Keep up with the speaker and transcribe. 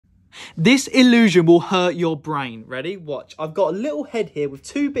This illusion will hurt your brain. Ready? Watch. I've got a little head here with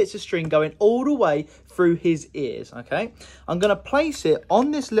 2 bits of string going all the way through his ears, okay? I'm going to place it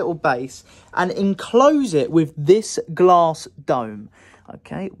on this little base and enclose it with this glass dome,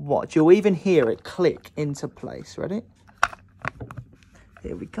 okay? Watch. You'll even hear it click into place. Ready?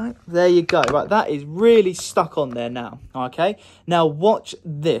 Here we go. There you go. Right, that is really stuck on there now, okay? Now watch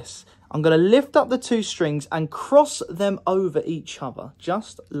this. I'm going to lift up the 2 strings and cross them over each other,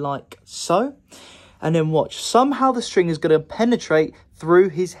 just like so. And then watch. Somehow the string is going to penetrate through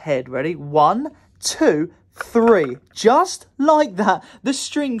his head. Ready? 1, 2, 3. Just like that. The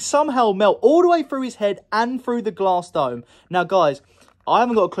string somehow melt all the way through his head and through the glass dome. Now, guys, I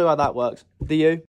haven't got a clue how that works. Do you?